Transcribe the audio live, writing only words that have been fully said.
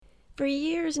For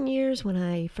years and years, when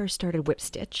I first started Whip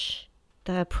Stitch,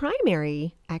 the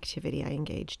primary activity I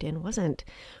engaged in wasn't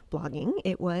blogging,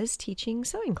 it was teaching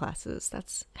sewing classes.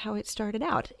 That's how it started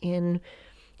out, in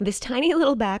this tiny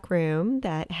little back room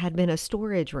that had been a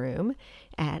storage room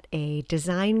at a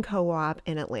design co-op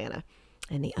in Atlanta.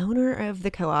 And the owner of the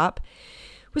co-op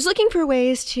was looking for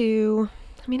ways to,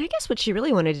 I guess what she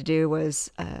really wanted to do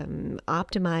was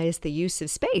optimize the use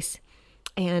of space,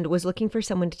 and was looking for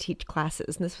someone to teach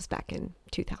classes. And this was back in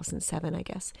 2007, I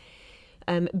guess,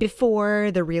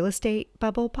 before the real estate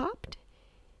bubble popped.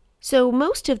 So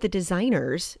most of the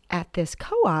designers at this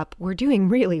co-op were doing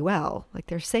really well. Like,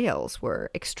 their sales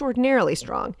were extraordinarily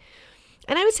strong.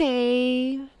 And I would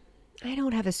say, I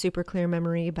don't have a super clear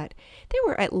memory, but there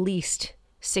were at least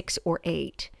 6 or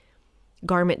 8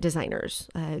 garment designers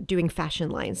doing fashion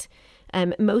lines,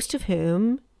 most of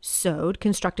whom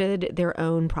constructed their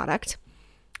own product.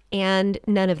 And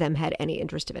none of them had any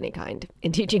interest of any kind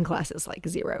in teaching classes, like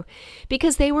zero,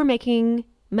 because they were making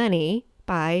money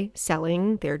by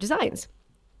selling their designs.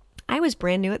 I was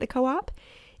brand new at the co-op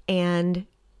and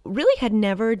really had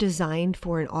never designed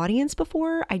for an audience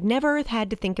before. I'd never had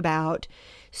to think about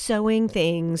sewing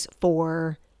things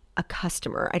for a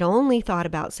customer. I'd only thought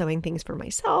about sewing things for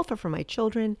myself or for my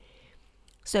children.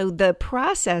 So the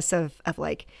process of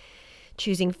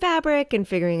choosing fabric and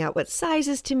figuring out what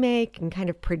sizes to make and kind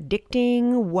of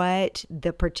predicting what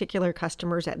the particular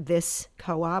customers at this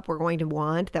co-op were going to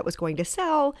want that was going to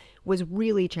sell was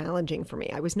really challenging for me.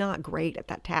 I was not great at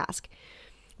that task,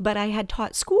 but I had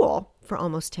taught school for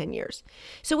almost 10 years.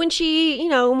 So when she,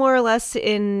 more or less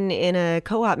in a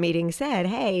co-op meeting said,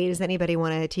 "Hey, does anybody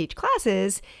want to teach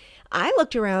classes?" I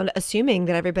looked around assuming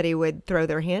that everybody would throw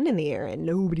their hand in the air, and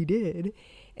nobody did.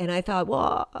 And I thought,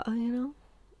 well,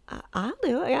 I'll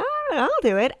do it. I'll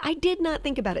do it. I did not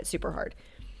think about it super hard.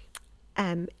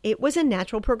 It was a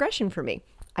natural progression for me.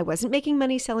 I wasn't making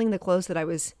money selling the clothes that I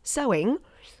was sewing,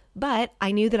 but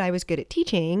I knew that I was good at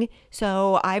teaching,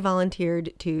 so I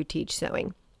volunteered to teach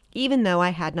sewing, even though I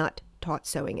had not taught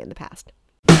sewing in the past.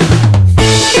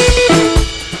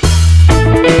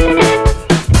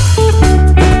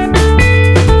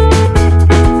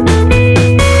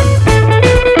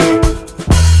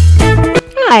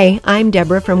 Hi, I'm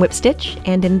Deborah from Whip Stitch,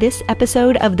 and in this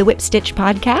episode of the Whip Stitch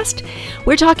podcast,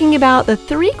 we're talking about the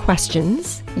 3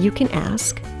 questions you can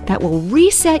ask that will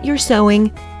reset your sewing,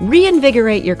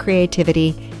 reinvigorate your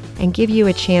creativity, and give you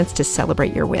a chance to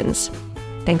celebrate your wins.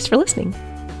 Thanks for listening.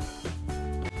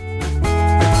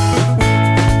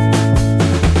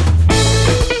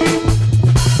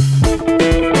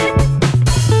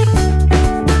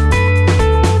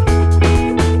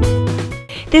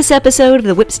 This episode of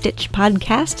the Whip Stitch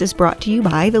podcast is brought to you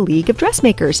by the League of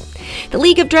Dressmakers. The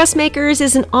League of Dressmakers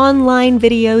is an online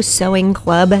video sewing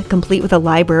club complete with a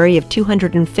library of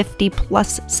 250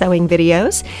 plus sewing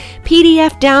videos,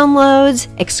 PDF downloads,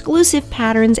 exclusive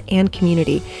patterns, and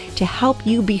community to help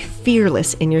you be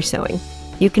fearless in your sewing.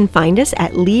 You can find us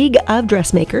at League of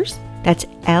Dressmakers. That's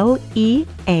LEAGUE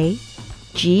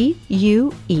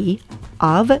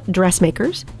of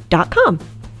dressmakers.com.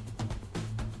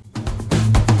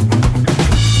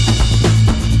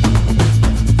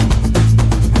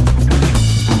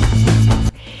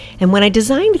 And when I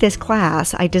designed this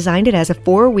class, I designed it as a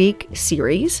 4-week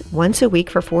series, once a week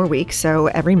for 4 weeks. So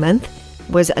every month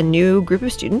was a new group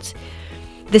of students.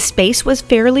 The space was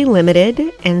fairly limited.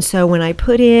 And so when I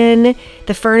put in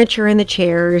the furniture and the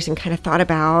chairs and kind of thought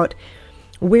about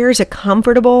where's a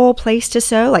comfortable place to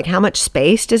sew, like how much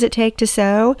space does it take to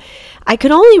sew, I could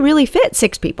only really fit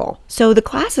 6 people. So the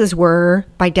classes were,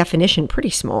 by definition, pretty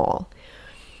small.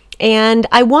 And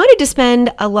I wanted to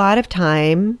spend a lot of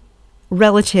time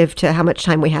relative to how much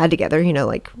time we had together.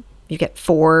 Like, you get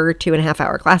 4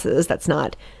 2.5-hour classes. That's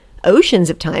not oceans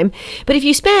of time. But if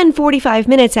you spend 45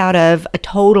 minutes out of a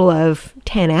total of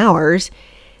 10 hours,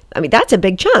 that's a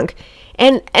big chunk.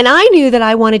 And I knew that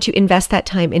I wanted to invest that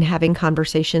time in having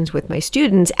conversations with my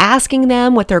students, asking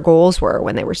them what their goals were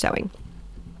when they were sewing.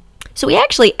 So we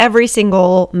actually, every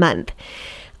single month,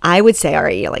 I would say, all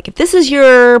right, if this is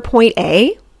your point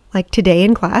A, like today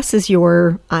in class is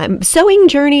your sewing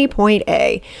journey point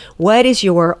A. What is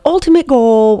your ultimate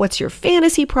goal? What's your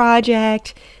fantasy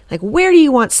project? Where do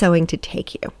you want sewing to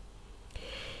take you?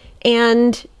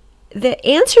 And the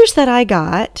answers that I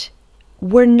got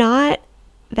were not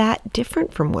that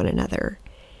different from one another.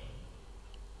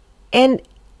 And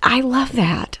I love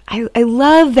that. I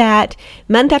love that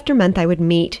month after month I would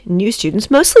meet new students,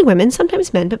 mostly women,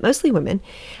 sometimes men, but mostly women.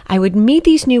 I would meet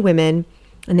these new women,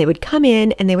 and they would come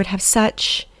in and they would have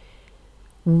such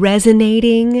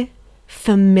resonating,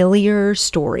 familiar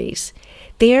stories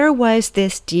there was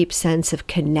this deep sense of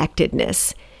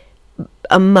connectedness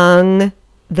among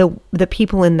the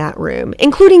people in that room,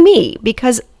 including me,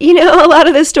 because, a lot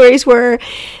of the stories were,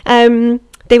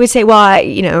 they would say,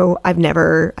 well, I've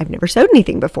never sewed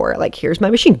anything before. Like, here's my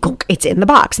machine. It's in the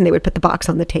box. And they would put the box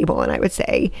on the table. And I would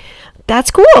say, that's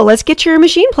cool. Let's get your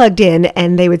machine plugged in.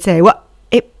 And they would say, well,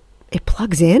 it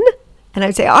plugs in? And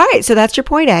I'd say, all right, so that's your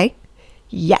point A.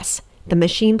 Yes, the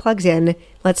machine plugs in.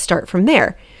 Let's start from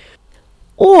there.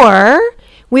 Or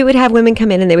we would have women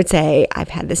come in and they would say, I've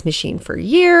had this machine for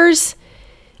years.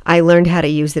 I learned how to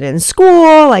use it in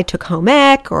school. I took home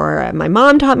ec, or my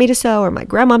mom taught me to sew, or my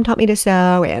grandmom taught me to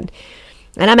sew, and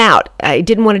I'm out. I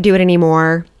didn't want to do it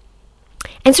anymore.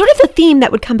 And sort of the theme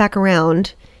that would come back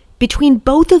around between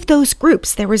both of those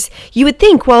groups, you would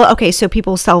think, well, okay, so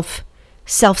people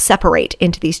self-separate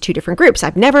into these two different groups.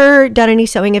 I've never done any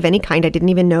sewing of any kind. I didn't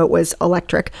even know it was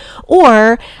electric.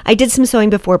 Or I did some sewing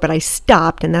before, but I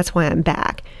stopped, and that's why I'm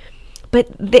back. But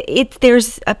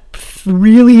there's a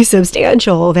really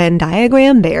substantial Venn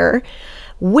diagram there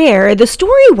where the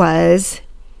story was,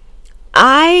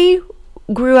 I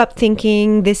grew up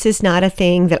thinking this is not a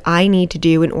thing that I need to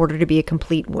do in order to be a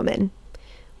complete woman,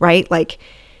 right? Like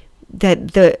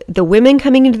that the women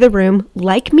coming into the room,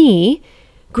 like me,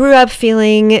 grew up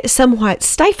feeling somewhat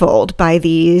stifled by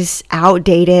these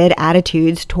outdated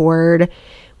attitudes toward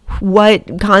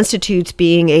what constitutes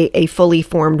being a fully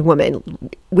formed woman,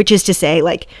 which is to say,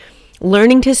 like,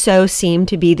 learning to sew seemed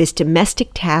to be this domestic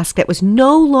task that was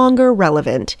no longer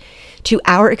relevant to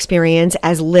our experience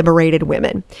as liberated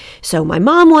women. So my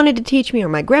mom wanted to teach me, or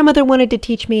my grandmother wanted to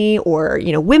teach me, or,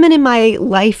 women in my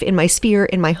life, in my sphere,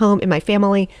 in my home, in my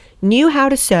family knew how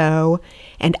to sew.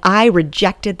 And I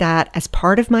rejected that as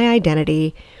part of my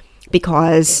identity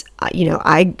because,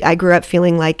 I grew up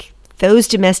feeling like those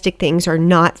domestic things are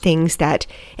not things that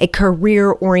a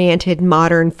career-oriented,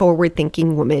 modern,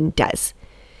 forward-thinking woman does.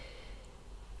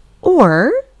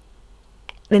 Or,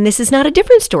 and this is not a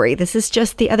different story, this is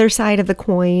just the other side of the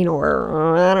coin,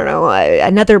 or I don't know,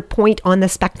 another point on the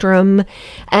spectrum.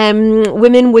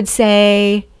 Women would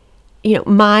say,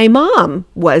 my mom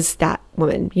was that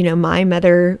woman. My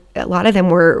mother, a lot of them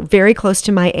were very close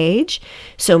to my age.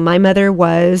 So my mother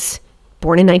was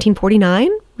born in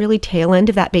 1949, really tail end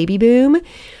of that baby boom.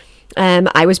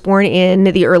 I was born in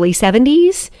the early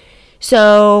 70s.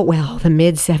 So, the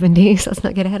mid 70s, let's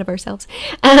not get ahead of ourselves.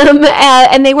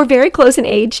 And they were very close in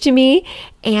age to me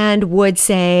and would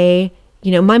say,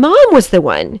 my mom was the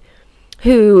one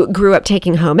who grew up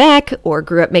taking home ec, or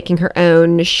grew up making her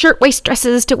own shirtwaist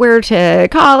dresses to wear to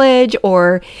college,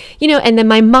 or, and then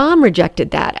my mom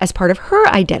rejected that as part of her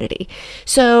identity.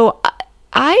 So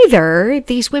either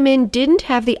these women didn't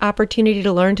have the opportunity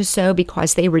to learn to sew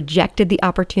because they rejected the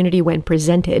opportunity when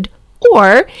presented,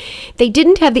 or they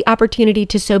didn't have the opportunity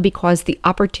to sew because the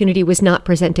opportunity was not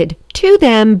presented to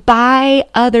them by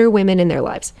other women in their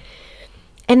lives.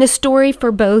 And the story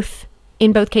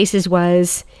in both cases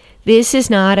was, this is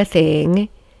not a thing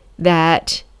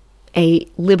that a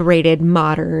liberated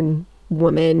modern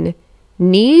woman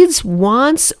needs,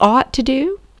 wants, ought to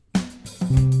do.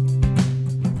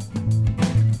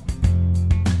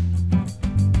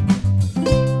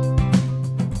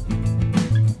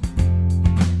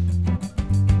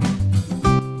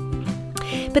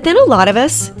 But then a lot of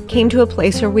us came to a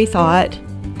place where we thought,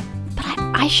 but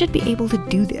I should be able to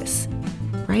do this,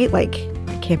 right? Like,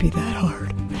 it can't be that hard.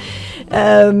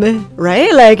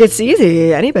 Right? Like, it's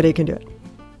easy. Anybody can do it.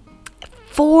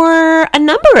 For a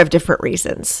number of different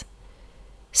reasons.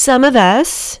 Some of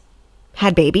us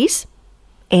had babies,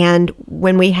 and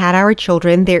when we had our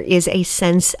children, there is a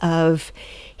sense of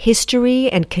history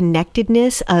and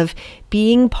connectedness of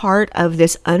being part of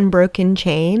this unbroken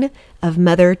chain of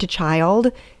mother to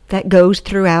child that goes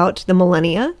throughout the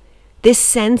millennia. This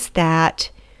sense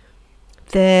that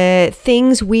the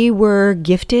things we were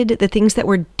gifted, the things that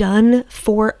were done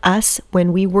for us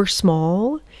when we were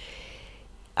small,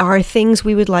 are things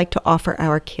we would like to offer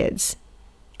our kids.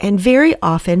 And very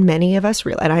often, many of us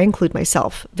realize, and I include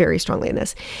myself very strongly in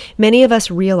this, many of us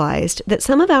realized that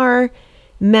some of our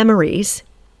memories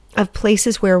of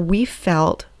places where we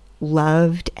felt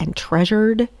loved and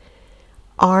treasured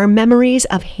are memories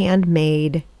of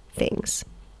handmade things.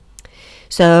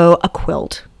 So a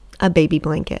quilt, a baby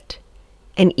blanket,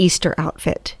 an Easter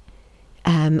outfit,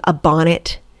 a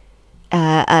bonnet,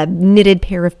 a knitted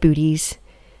pair of booties,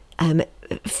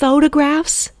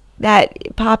 photographs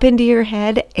that pop into your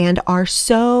head and are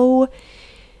so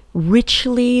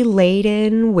richly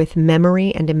laden with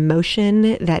memory and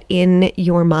emotion that in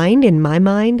your mind, in my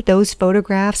mind, those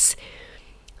photographs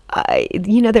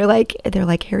they're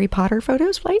like Harry Potter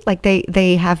photos, right? Like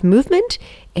they have movement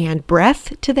and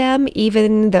breath to them,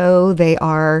 even though they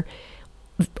are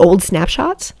old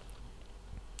snapshots.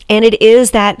 And it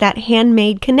is that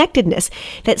handmade connectedness,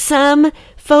 that some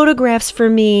photographs for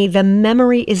me, the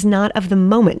memory is not of the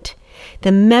moment.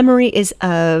 The memory is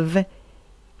of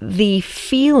the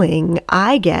feeling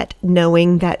I get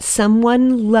knowing that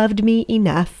someone loved me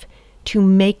enough to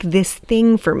make this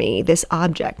thing for me, this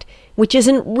object, which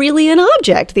isn't really an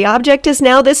object. The object is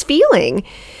now this feeling.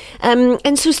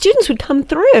 And so students would come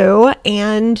through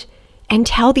and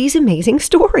tell these amazing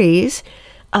stories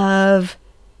of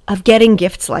getting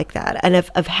gifts like that and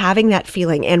of having that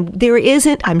feeling. And there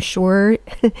isn't, I'm sure,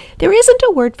 there isn't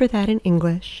a word for that in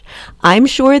English. I'm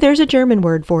sure there's a German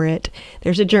word for it.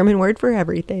 There's a German word for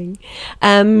everything.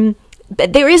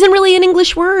 But there isn't really an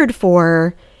English word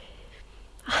for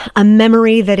a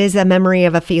memory that is a memory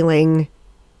of a feeling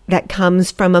that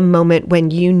comes from a moment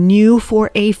when you knew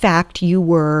for a fact you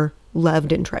were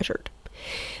loved and treasured.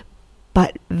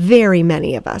 But very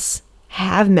many of us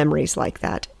have memories like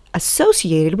that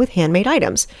associated with handmade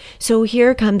items. So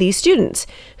here come these students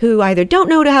who either don't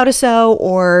know how to sew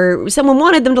or someone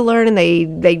wanted them to learn and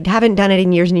they haven't done it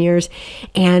in years and years.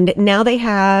 And now they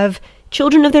have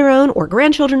children of their own or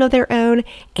grandchildren of their own.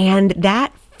 And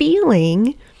that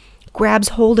feeling grabs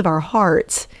hold of our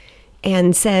hearts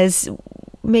and says,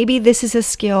 maybe this is a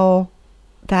skill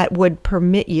that would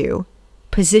permit you,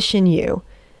 position you,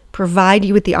 provide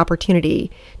you with the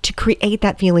opportunity to create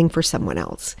that feeling for someone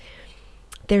else.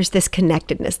 There's this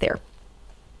connectedness there.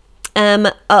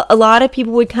 A lot of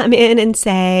people would come in and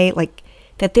say like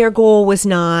that their goal was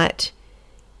not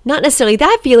necessarily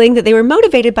that feeling, that they were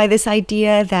motivated by this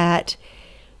idea that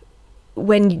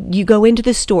when you go into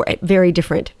the store, very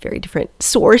different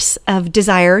source of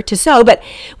desire to sew, but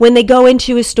when they go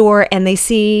into a store and they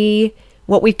see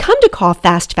what we've come to call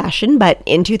fast fashion, but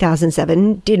in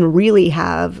 2007 didn't really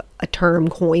have a term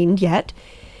coined yet.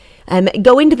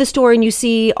 Go into the store and you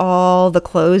see all the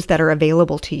clothes that are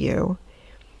available to you.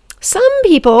 Some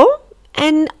people,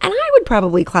 and I would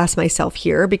probably class myself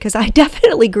here because I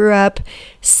definitely grew up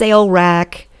sale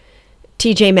rack,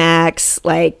 TJ Maxx,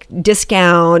 like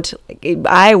discount.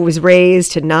 I was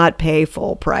raised to not pay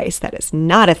full price. That is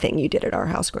not a thing you did at our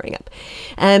house growing up.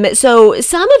 So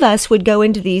some of us would go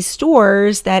into these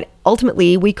stores that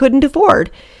ultimately we couldn't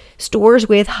afford. Stores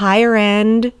with higher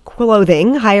end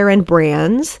clothing, higher end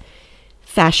brands,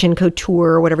 fashion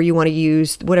couture, whatever you want to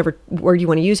use, whatever word you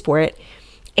want to use for it.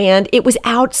 And it was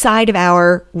outside of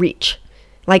our reach.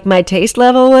 Like my taste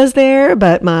level was there,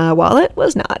 but my wallet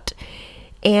was not.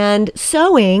 And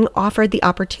sewing offered the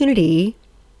opportunity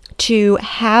to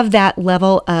have that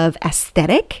level of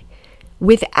aesthetic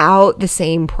without the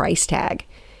same price tag.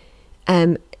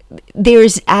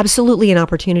 There's absolutely an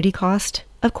opportunity cost,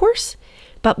 of course,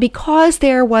 but because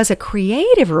there was a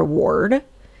creative reward,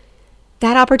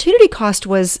 that opportunity cost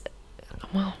was,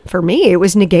 well, for me, it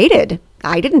was negated.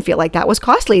 I didn't feel like that was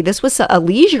costly. This was a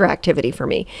leisure activity for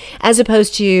me, as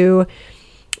opposed to,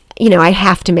 I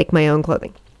have to make my own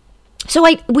clothing. So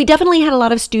we definitely had a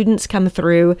lot of students come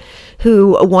through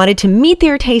who wanted to meet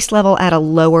their taste level at a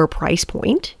lower price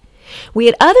point. We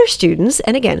had other students,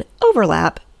 and again,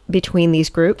 overlap between these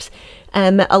groups.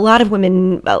 A lot of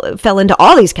women fell into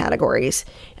all these categories.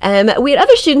 We had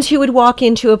other students who would walk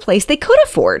into a place they could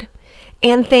afford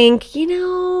and think,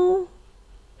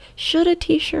 should a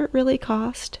t-shirt really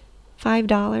cost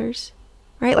 $5?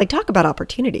 Right? Like, talk about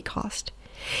opportunity cost.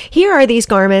 Here are these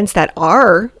garments that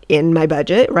are in my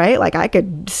budget, right? Like I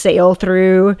could sail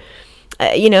through,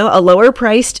 a lower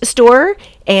priced store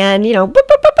and,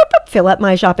 fill up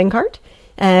my shopping cart,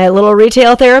 a little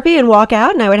retail therapy and walk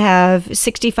out, and I would have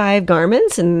 65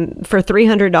 garments and for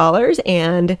 $300,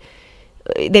 and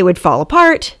they would fall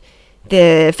apart.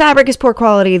 The fabric is poor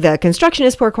quality. The construction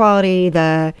is poor quality.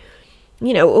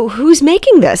 Who's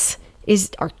making this?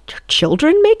 Are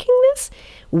children making this?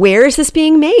 Where is this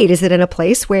being made? Is it in a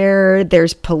place where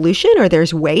there's pollution or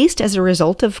there's waste as a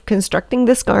result of constructing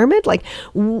this garment? Like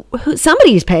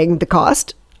somebody's paying the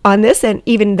cost on this, and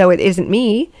even though it isn't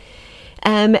me.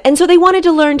 And so they wanted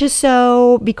to learn to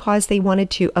sew because they wanted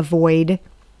to avoid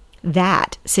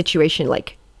that situation.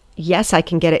 Like, yes, I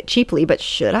can get it cheaply, but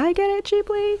should I get it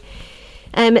cheaply?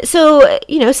 So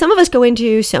some of us go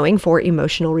into sewing for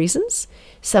emotional reasons.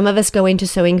 Some of us go into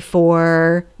sewing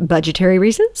for budgetary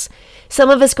reasons. Some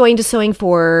of us go into sewing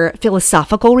for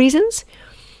philosophical reasons.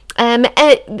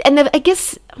 I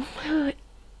guess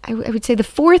I would say the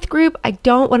fourth group, I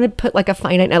don't want to put like a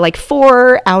finite, like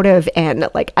 4 out of N.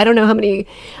 Like, I don't know how many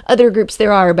other groups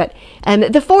there are, but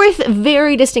the fourth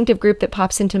very distinctive group that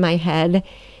pops into my head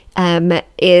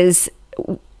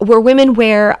were women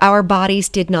where our bodies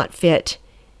did not fit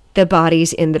the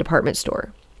bodies in the department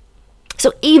store.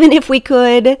 So even if we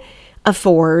could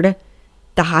afford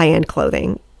the high-end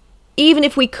clothing, even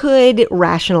if we could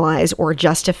rationalize or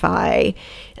justify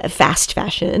fast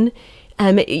fashion,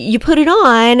 you put it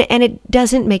on and it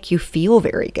doesn't make you feel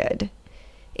very good.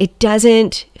 It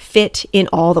doesn't fit in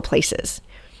all the places.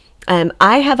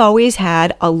 I have always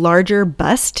had a larger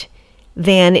bust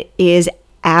than is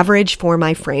average for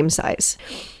my frame size.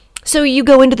 So you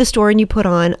go into the store and you put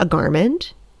on a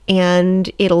garment and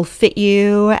it'll fit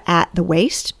you at the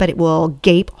waist, but it will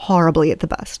gape horribly at the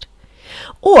bust.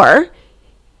 Or,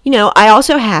 I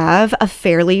also have a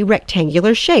fairly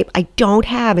rectangular shape. I don't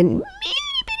have an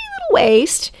itty bitty little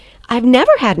waist. I've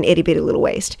never had an itty bitty little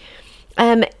waist.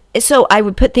 So I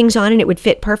would put things on and it would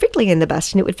fit perfectly in the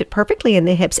bust and it would fit perfectly in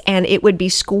the hips, and it would be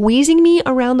squeezing me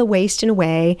around the waist in a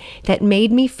way that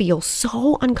made me feel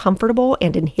so uncomfortable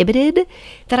and inhibited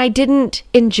that I didn't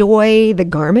enjoy the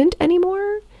garment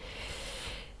anymore.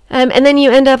 And then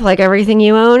you end up like everything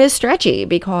you own is stretchy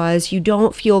because you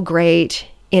don't feel great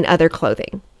in other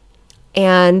clothing.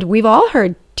 And we've all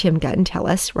heard Tim Gunn tell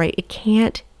us, right? It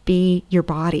can't be your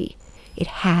body. It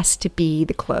has to be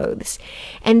the clothes.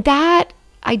 And that,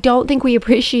 I don't think we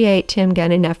appreciate Tim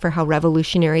Gunn enough for how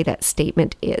revolutionary that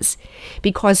statement is.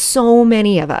 Because so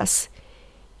many of us,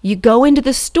 you go into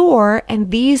the store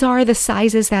and these are the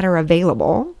sizes that are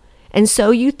available. And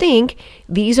so you think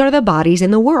these are the bodies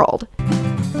in the world.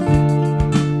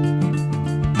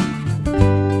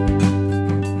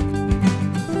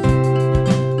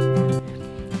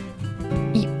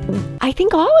 I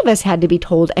think all of us had to be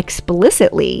told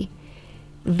explicitly,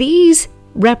 these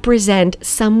represent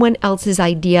someone else's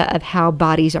idea of how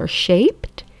bodies are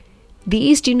shaped.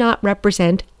 These do not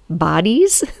represent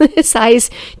bodies, size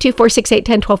 2, 4, 6, 8,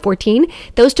 10, 12, 14.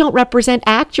 Those don't represent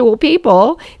actual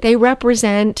people. They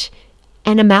represent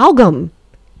an amalgam,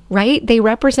 right? They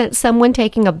represent someone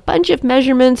taking a bunch of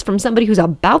measurements from somebody who's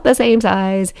about the same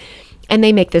size, and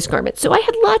they make this garment. So I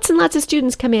had lots and lots of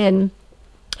students come in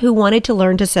who wanted to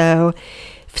learn to sew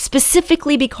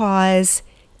specifically because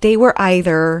they were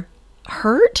either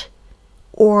hurt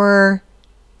or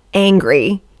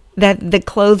angry that the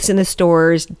clothes in the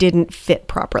stores didn't fit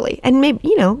properly. And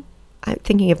maybe, I'm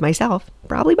thinking of myself,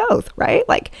 probably both, right?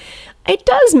 Like, it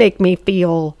does make me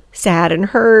feel sad and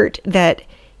hurt that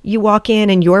you walk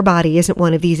in and your body isn't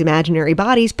one of these imaginary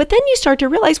bodies, but then you start to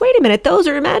realize, wait a minute, those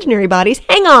are imaginary bodies.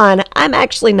 Hang on, I'm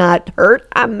actually not hurt,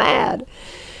 I'm mad.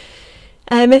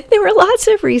 There were lots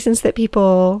of reasons that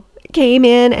people came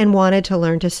in and wanted to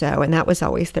learn to sew, and that was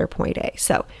always their point A.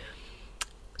 So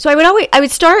I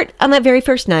would start on that very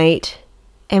first night,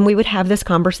 and we would have this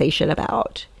conversation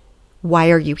about, why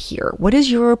are you here? What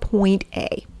is your point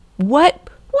A? What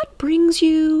brings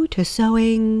you to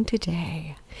sewing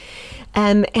today?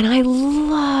 And I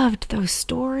loved those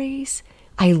stories.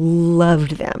 I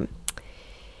loved them.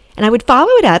 And I would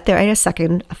follow it up. There I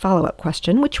had a follow-up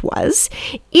question, which was,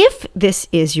 if this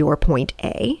is your point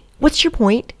A, what's your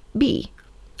point B?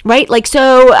 Right? Like,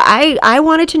 so I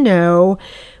wanted to know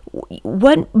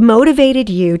what motivated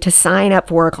you to sign up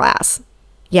for a class.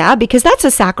 Yeah, because that's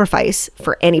a sacrifice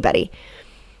for anybody.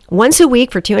 Once a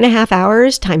week for 2.5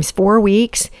 hours times 4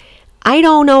 weeks. I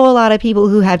don't know a lot of people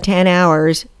who have 10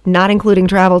 hours, not including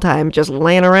travel time, just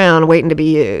laying around waiting to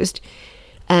be used.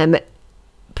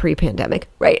 Pre-pandemic,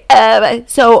 right?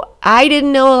 So I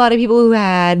didn't know a lot of people who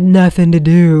had nothing to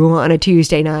do on a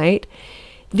Tuesday night.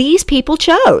 These people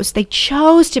chose. They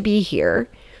chose to be here.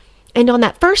 And on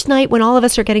that first night, when all of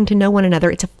us are getting to know one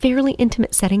another, it's a fairly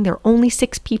intimate setting. There are only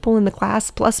 6 people in the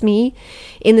class, plus me,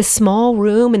 in the small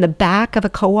room in the back of a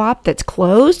co-op that's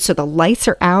closed. So the lights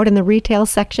are out in the retail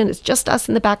section. It's just us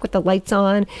in the back with the lights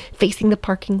on, facing the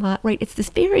parking lot, right? It's this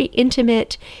very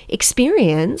intimate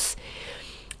experience.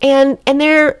 And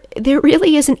there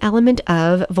really is an element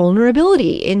of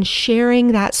vulnerability in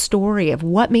sharing that story of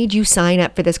what made you sign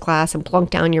up for this class and plunk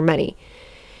down your money.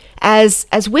 As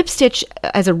Whipstitch,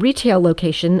 as a retail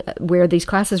location where these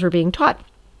classes were being taught,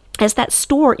 as that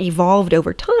store evolved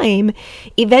over time,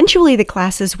 eventually the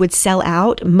classes would sell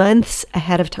out months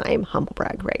ahead of time. Humble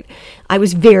brag, right? I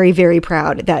was very, very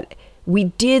proud that we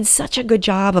did such a good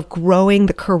job of growing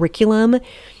the curriculum,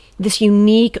 this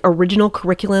unique original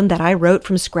curriculum that I wrote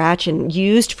from scratch and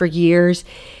used for years.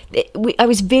 I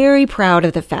was very proud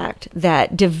of the fact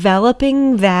that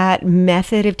developing that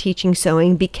method of teaching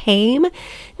sewing became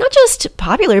not just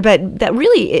popular, but that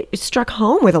really it struck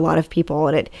home with a lot of people,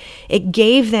 and it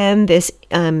gave them this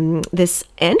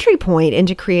entry point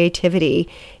into creativity,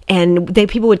 and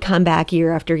people would come back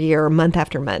year after year, month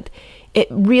after month. It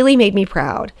really made me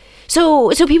proud.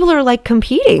 So people are like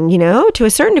competing, to a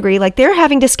certain degree, like they're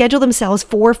having to schedule themselves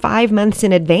 4 or 5 months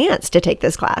in advance to take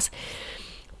this class.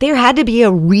 There had to be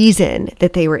a reason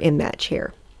that they were in that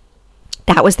chair.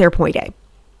 That was their point A.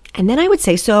 And then I would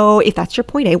say, so if that's your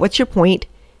point A, what's your point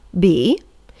B?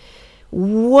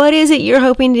 What is it you're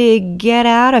hoping to get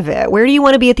out of it? Where do you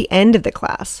want to be at the end of the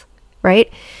class,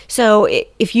 right? So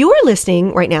if you are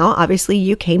listening right now, obviously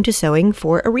you came to sewing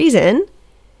for a reason.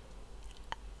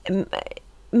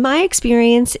 My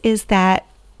experience is that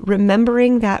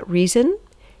remembering that reason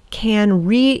can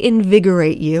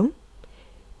reinvigorate you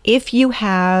if you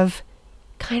have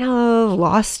kind of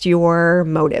lost your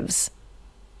motives,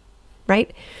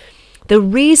 right? The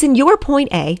reason, your point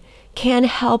A, can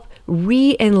help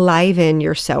re-enliven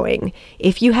your sewing.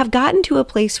 If you have gotten to a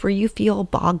place where you feel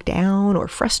bogged down or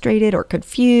frustrated or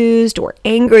confused or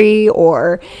angry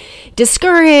or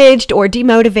discouraged or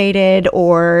demotivated,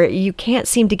 or you can't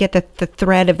seem to get the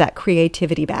thread of that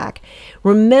creativity back,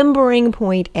 remembering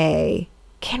point A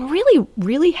can really,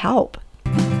 really help.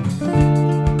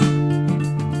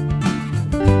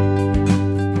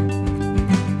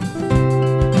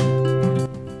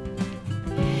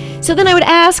 So then I would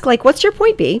ask, what's your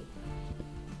point B?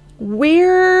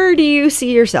 Where do you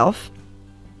see yourself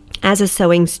as a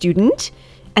sewing student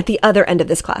at the other end of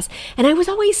this class? And I was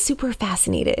always super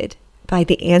fascinated by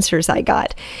the answers I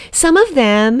got. Some of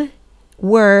them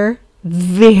were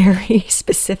very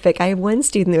specific. I have one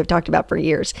student who I've talked about for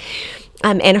years.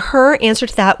 And her answer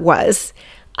to that was,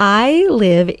 I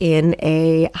live in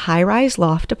a high-rise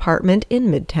loft apartment in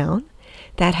Midtown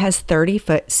that has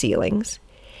 30-foot ceilings.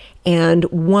 And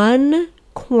one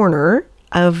corner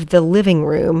of the living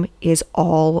room is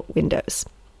all windows.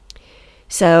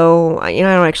 So, I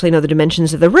don't actually know the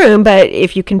dimensions of the room, but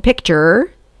if you can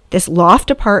picture this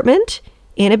loft apartment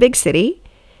in a big city,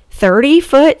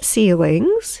 30-foot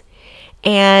ceilings,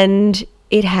 and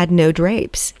it had no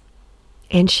drapes.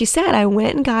 And she said, I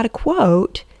went and got a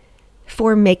quote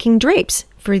for making drapes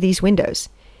for these windows.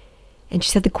 And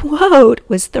she said the quote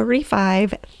was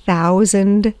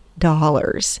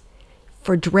 $35,000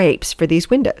 for drapes for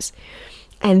these windows.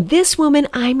 And this woman,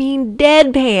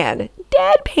 deadpan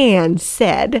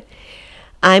said,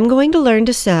 I'm going to learn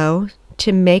to sew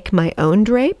to make my own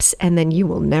drapes, and then you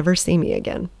will never see me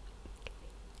again.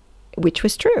 Which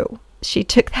was true. She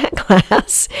took that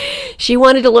class. She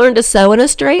wanted to learn to sew in a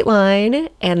straight line,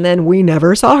 and then we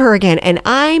never saw her again. And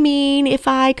if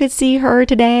I could see her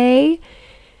today,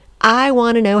 I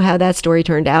want to know how that story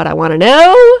turned out. I want to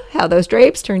know how those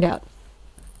drapes turned out.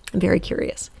 I'm very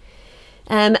curious.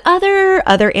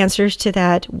 Other answers to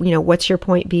that, what's your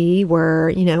point B,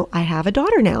 were, I have a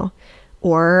daughter now,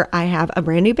 or I have a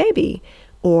brand new baby,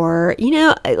 or,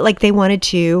 they wanted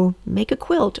to make a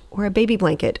quilt or a baby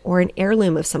blanket or an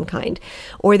heirloom of some kind,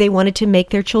 or they wanted to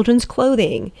make their children's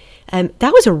clothing.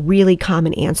 That was a really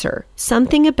common answer.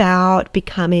 Something about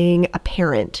becoming a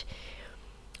parent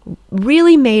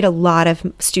really made a lot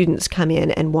of students come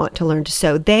in and want to learn to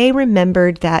sew. They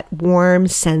remembered that warm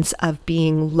sense of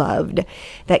being loved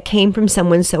that came from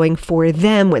someone sewing for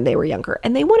them when they were younger,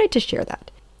 and they wanted to share that.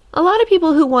 A lot of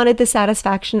people who wanted the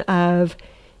satisfaction of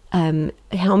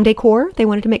home decor, they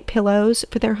wanted to make pillows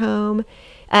for their home.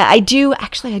 I do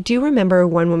remember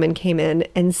one woman came in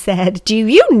and said, do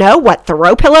you know what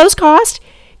throw pillows cost?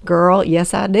 Girl,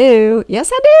 yes, I do.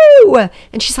 Yes, I do.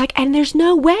 And she's like, and there's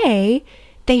no way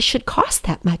they should cost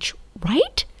that much,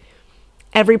 right?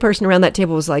 Every person around that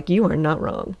table was like, you are not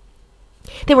wrong.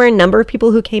 There were a number of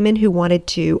people who came in who wanted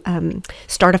to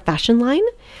start a fashion line.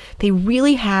 They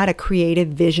really had a creative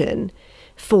vision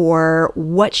for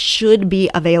what should be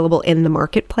available in the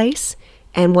marketplace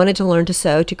and wanted to learn to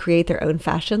sew to create their own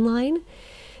fashion line.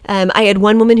 I had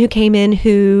one woman who came in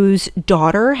whose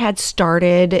daughter had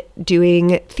started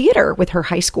doing theater with her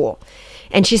high school.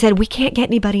 And she said, we can't get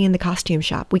anybody in the costume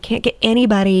shop. We can't get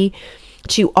anybody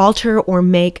to alter or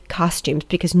make costumes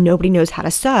because nobody knows how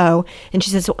to sew. And she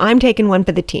said, so I'm taking one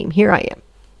for the team. Here I am.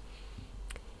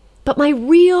 But my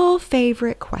real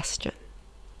favorite question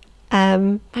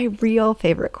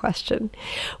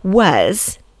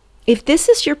was, if this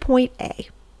is your point A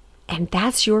and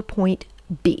that's your point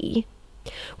B,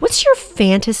 what's your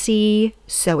fantasy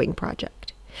sewing project?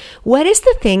 What is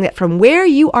the thing that from where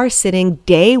you are sitting,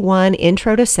 day one,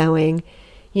 intro to sewing,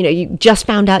 you just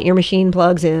found out your machine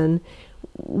plugs in,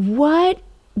 what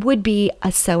would be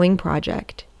a sewing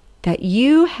project that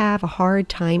you have a hard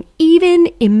time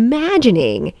even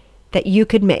imagining that you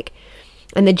could make?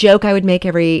 And the joke I would make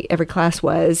every class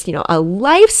was, a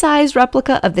life-size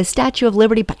replica of the Statue of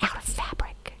Liberty, but out of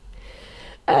fabric.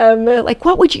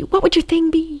 What would your thing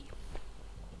be?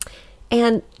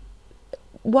 And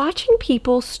watching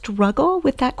people struggle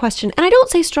with that question, and I don't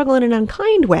say struggle in an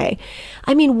unkind way.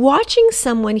 I mean, watching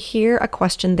someone hear a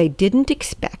question they didn't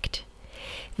expect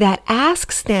that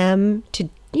asks them to,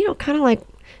 kind of like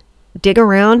dig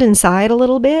around inside a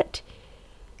little bit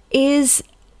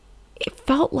it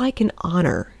felt like an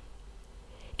honor.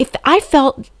 I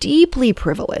felt deeply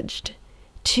privileged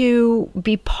to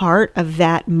be part of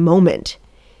that moment,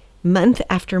 month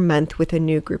after month with a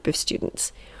new group of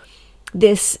students.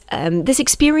 This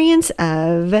experience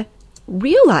of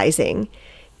realizing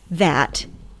that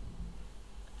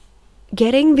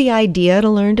getting the idea to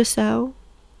learn to sew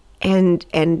and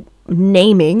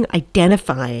naming,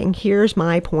 identifying, here's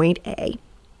my point A,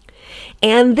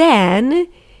 and then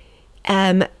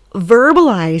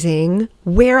verbalizing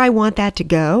where I want that to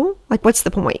go. Like, what's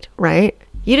the point, right?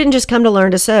 You didn't just come to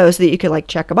learn to sew so that you could like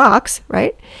check a box,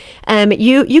 right?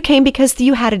 You came because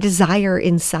you had a desire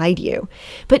inside you.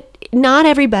 But not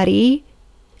everybody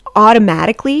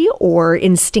automatically or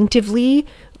instinctively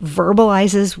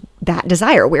verbalizes that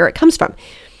desire, where it comes from.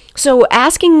 So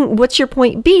asking what's your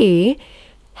point B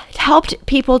helped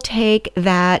people take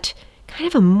that kind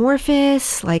of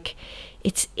amorphous, like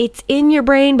it's in your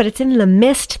brain, but it's in the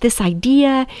mist, this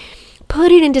idea,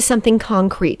 put it into something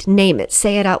concrete, name it,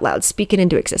 say it out loud, speak it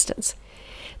into existence.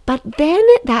 But then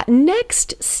that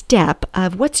next step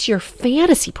of what's your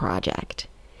fantasy project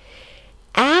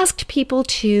asked people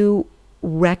to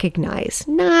recognize,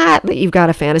 not that you've got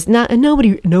a fantasy,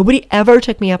 nobody ever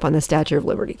took me up on the Statue of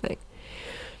Liberty thing.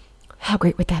 How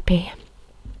great would that be?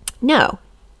 No,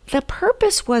 the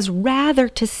purpose was rather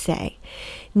to say,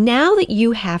 now that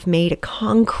you have made a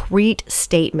concrete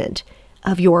statement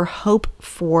of your hope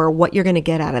for what you're going to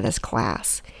get out of this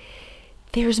class,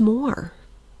 there's more.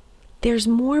 There's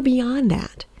more beyond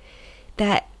that.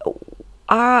 That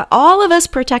all of us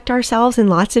protect ourselves in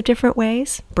lots of different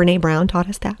ways. Brene Brown taught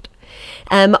us that.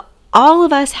 All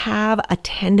of us have a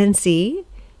tendency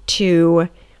to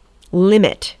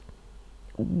limit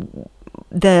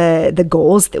the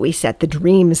goals that we set, the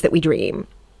dreams that we dream.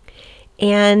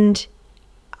 And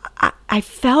I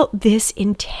felt this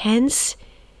intense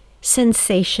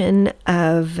sensation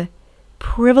of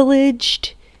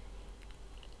privileged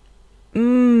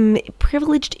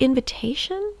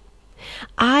invitation.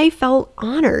 I felt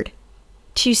honored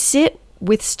to sit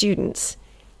with students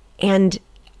and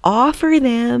offer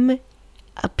them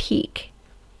a peek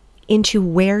into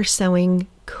where sewing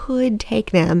could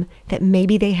take them that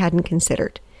maybe they hadn't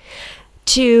considered.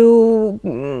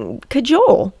 To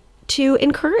cajole, to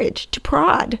encourage, to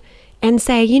prod, and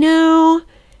say,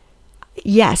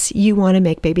 yes, you want to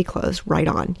make baby clothes, right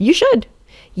on. You should.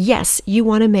 Yes, you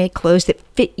want to make clothes that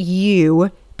fit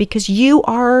you because you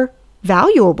are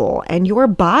valuable and your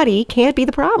body can't be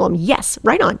the problem. Yes,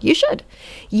 right on. You should.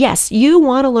 Yes, you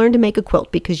want to learn to make a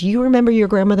quilt because you remember your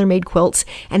grandmother made quilts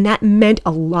and that meant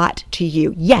a lot to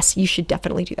you. Yes, you should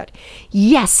definitely do that.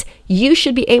 Yes, you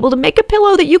should be able to make a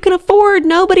pillow that you can afford.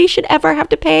 Nobody should ever have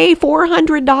to pay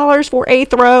 $400 for a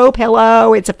throw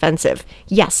pillow. It's offensive.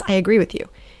 Yes, I agree with you.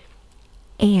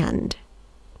 And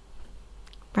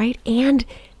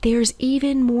there's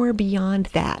even more beyond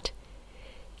that.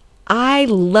 I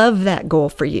love that goal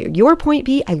for you. Your point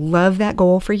B, I love that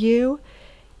goal for you.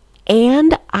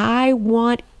 And I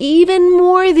want even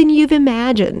more than you've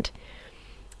imagined.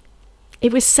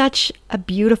 It was such a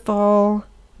beautiful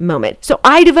moment. So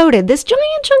I devoted this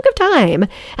giant chunk of time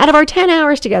out of our 10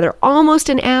 hours together, almost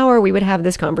an hour, we would have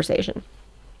this conversation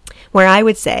where I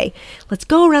would say, let's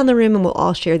go around the room and we'll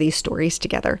all share these stories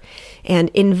together and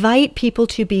invite people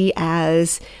to be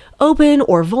as open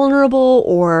or vulnerable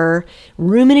or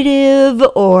ruminative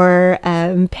or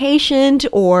patient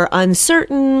or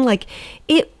uncertain. Like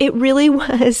it really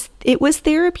was, it was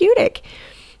therapeutic.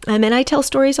 And I tell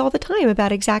stories all the time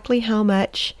about exactly how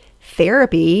much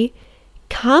therapy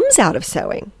comes out of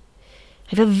sewing.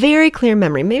 I have a very clear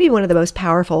memory, maybe one of the most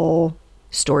powerful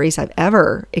stories I've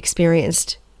ever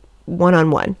experienced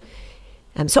one-on-one.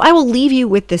 So I will leave you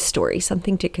with this story,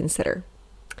 something to consider.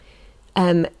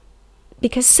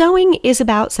 Because sewing is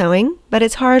about sewing, but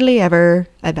it's hardly ever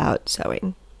about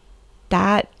sewing.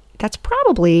 That's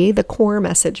probably the core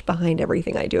message behind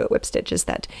everything I do at WhipStitch, is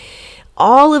that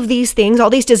all of these things,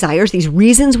 all these desires, these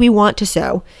reasons we want to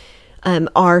sew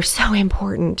are so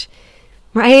important,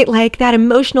 right? Like that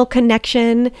emotional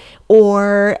connection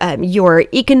or your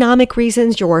economic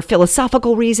reasons, your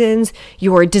philosophical reasons,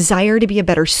 your desire to be a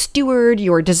better steward,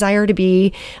 your desire to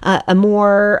be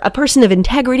a person of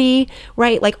integrity,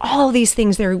 right? Like all of these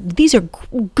things, these are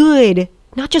good,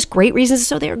 not just great reasons to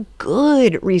sew, they're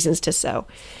good reasons to sew.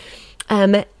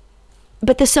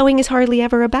 But the sewing is hardly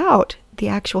ever about the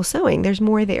actual sewing. There's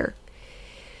more there.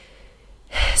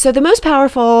 So the most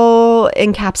powerful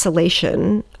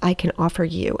encapsulation I can offer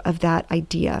you of that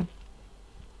idea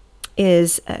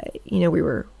is, it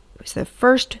was the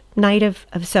first night of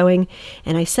sewing,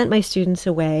 and I sent my students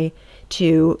away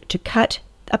to cut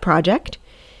a project.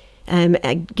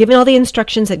 Given all the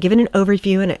instructions, I'd given an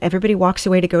overview, and everybody walks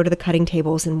away to go to the cutting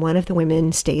tables, and one of the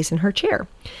women stays in her chair.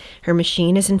 Her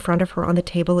machine is in front of her on the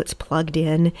table, it's plugged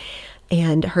in,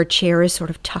 and her chair is sort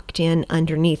of tucked in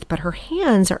underneath, but her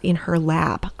hands are in her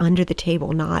lap under the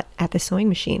table, not at the sewing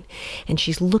machine. And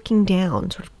she's looking down,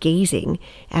 sort of gazing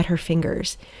at her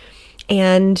fingers.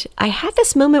 And I had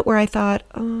this moment where I thought,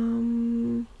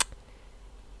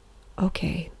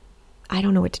 okay, I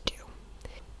don't know what to do.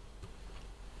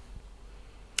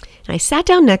 And I sat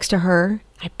down next to her,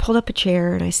 I pulled up a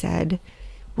chair and I said,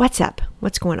 "What's up?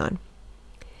 What's going on?"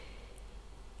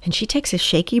 And she takes a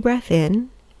shaky breath in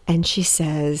and she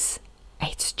says,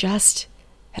 "It's just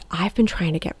that I've been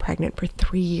trying to get pregnant for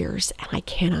 3 years and I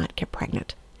cannot get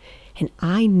pregnant. And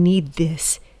I need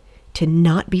this to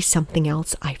not be something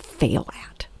else I fail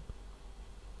at."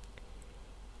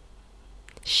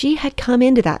 She had come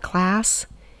into that class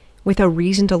with a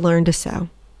reason to learn to sew.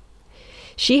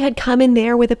 She had come in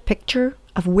there with a picture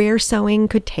of where sewing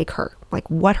could take her, like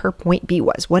what her point B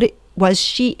was, what it was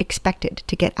she expected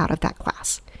to get out of that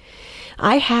class.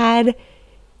 I had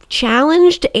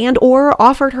challenged and or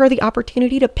offered her the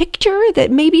opportunity to picture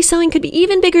that maybe sewing could be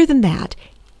even bigger than that.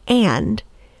 And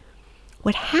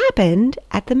what happened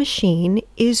at the machine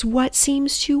is what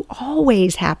seems to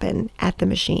always happen at the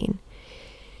machine.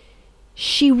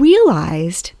 She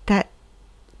realized that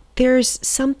there's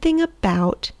something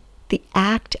about the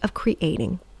act of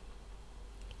creating.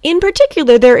 In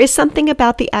particular, there is something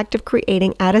about the act of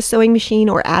creating at a sewing machine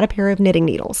or at a pair of knitting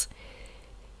needles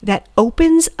that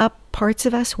opens up parts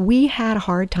of us we had a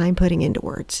hard time putting into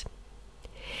words.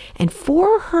 And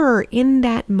for her in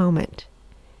that moment,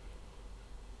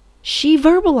 she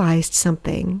verbalized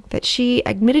something that she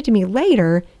admitted to me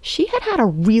later she had had a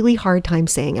really hard time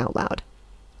saying out loud.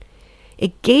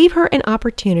 It gave her an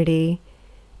opportunity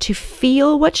to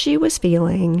feel what she was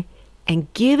feeling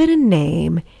and give it a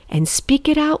name and speak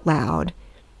it out loud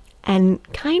and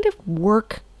kind of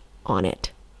work on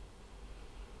it.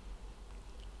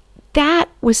 That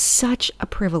was such a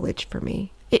privilege for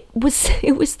me. It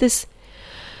was this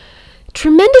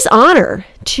tremendous honor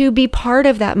to be part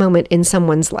of that moment in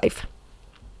someone's life.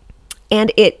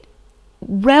 And it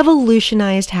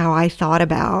revolutionized how I thought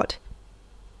about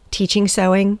teaching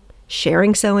sewing,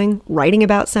 sharing sewing, writing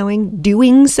about sewing,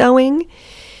 doing sewing.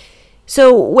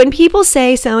 So when people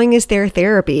say sewing is their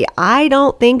therapy, I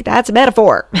don't think that's a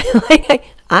metaphor.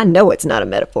 I know it's not a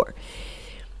metaphor.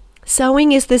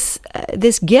 Sewing is this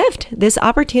gift, this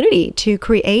opportunity to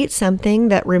create something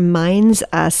that reminds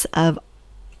us of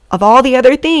all the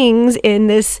other things in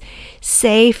this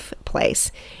safe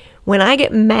place. When I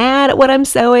get mad at what I'm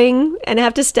sewing and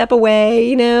have to step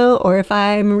away, or if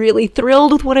I'm really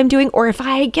thrilled with what I'm doing, or if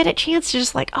I get a chance to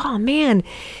just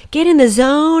get in the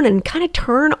zone and kind of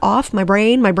turn off my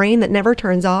brain that never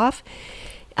turns off.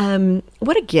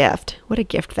 What a gift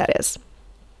that is.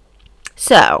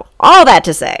 So, all that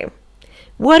to say,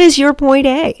 what is your point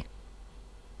A?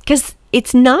 Because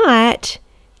that's not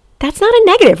a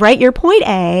negative, right? Your point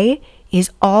A is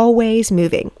always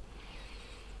moving.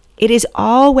 It is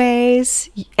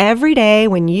always, every day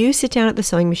when you sit down at the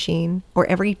sewing machine, or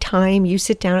every time you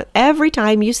sit down at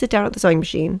the sewing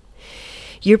machine,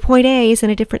 your point A is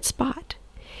in a different spot.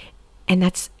 And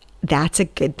that's a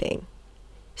good thing.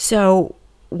 So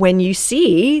when you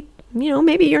see,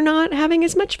 maybe you're not having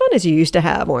as much fun as you used to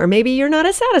have, or maybe you're not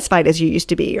as satisfied as you used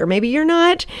to be, or maybe you're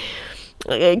not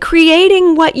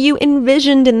creating what you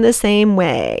envisioned in the same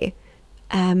way,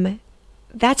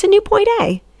 that's a new point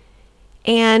A.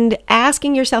 And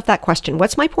asking yourself that question,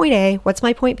 what's my point A? What's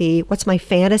my point B? What's my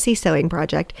fantasy sewing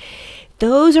project?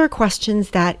 Those are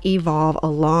questions that evolve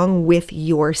along with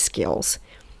your skills.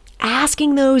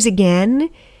 Asking those again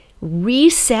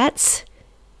resets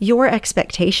your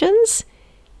expectations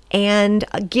and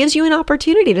gives you an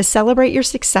opportunity to celebrate your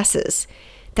successes.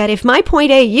 That if my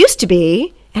point A used to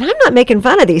be, and I'm not making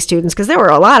fun of these students because there were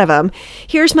a lot of them.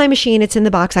 Here's my machine. It's in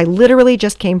the box. I literally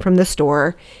just came from the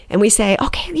store. And we say,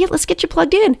 okay, yeah, let's get you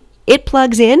plugged in. It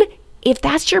plugs in. If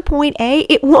that's your point A,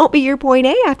 it won't be your point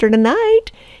A after tonight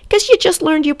because you just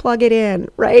learned you plug it in,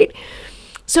 right?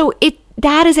 So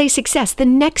that is a success. The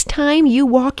next time you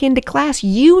walk into class,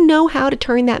 you know how to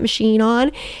turn that machine on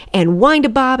and wind a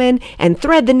bobbin and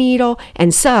thread the needle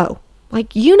and sew.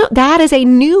 That is a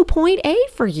new point A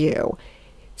for you.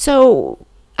 So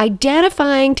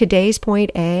identifying today's point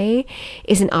A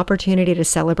is an opportunity to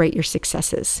celebrate your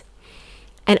successes.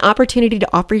 an opportunity to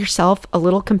offer yourself a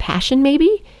little compassion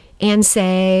maybe and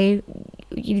say,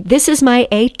 this is my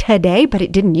A today, but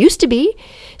it didn't used to be.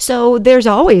 So there's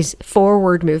always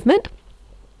forward movement.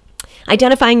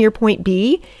 Identifying your point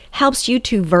B helps you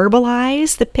to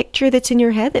verbalize the picture that's in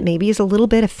your head that maybe is a little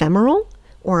bit ephemeral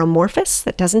or amorphous,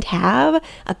 that doesn't have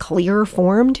a clear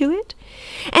form to it.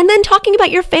 And then talking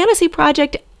about your fantasy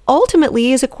project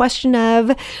ultimately is a question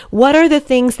of what are the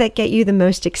things that get you the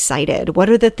most excited? What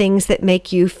are the things that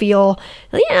make you feel,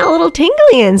 a little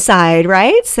tingly inside,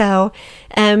 right? So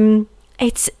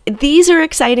these are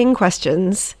exciting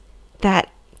questions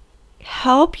that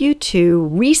help you to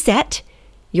reset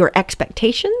your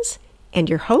expectations and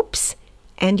your hopes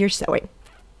and your sewing.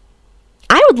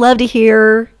 I would love to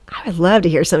hear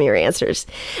some of your answers.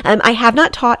 I have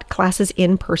not taught classes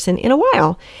in person in a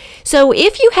while. So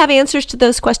if you have answers to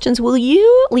those questions, will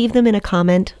you leave them in a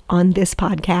comment on this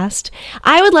podcast?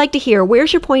 I would like to hear,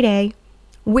 where's your point A?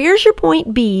 Where's your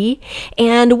point B?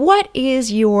 And what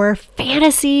is your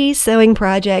fantasy sewing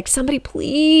project? Somebody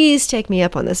please take me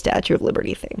up on the Statue of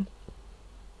Liberty thing.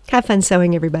 Have fun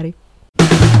sewing, everybody.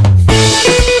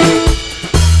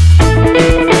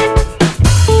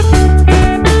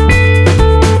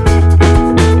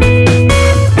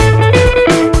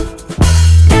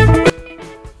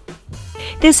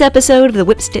 This episode of the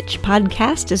Whip Stitch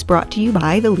podcast is brought to you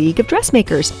by the League of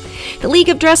Dressmakers. The League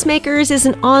of Dressmakers is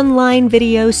an online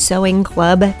video sewing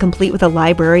club complete with a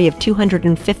library of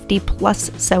 250 plus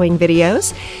sewing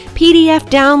videos, PDF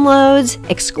downloads,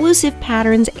 exclusive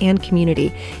patterns, and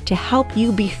community to help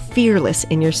you be fearless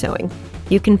in your sewing.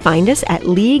 You can find us at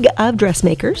League of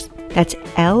Dressmakers. That's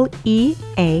LEAGUE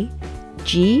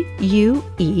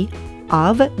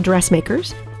of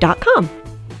dressmakers.com.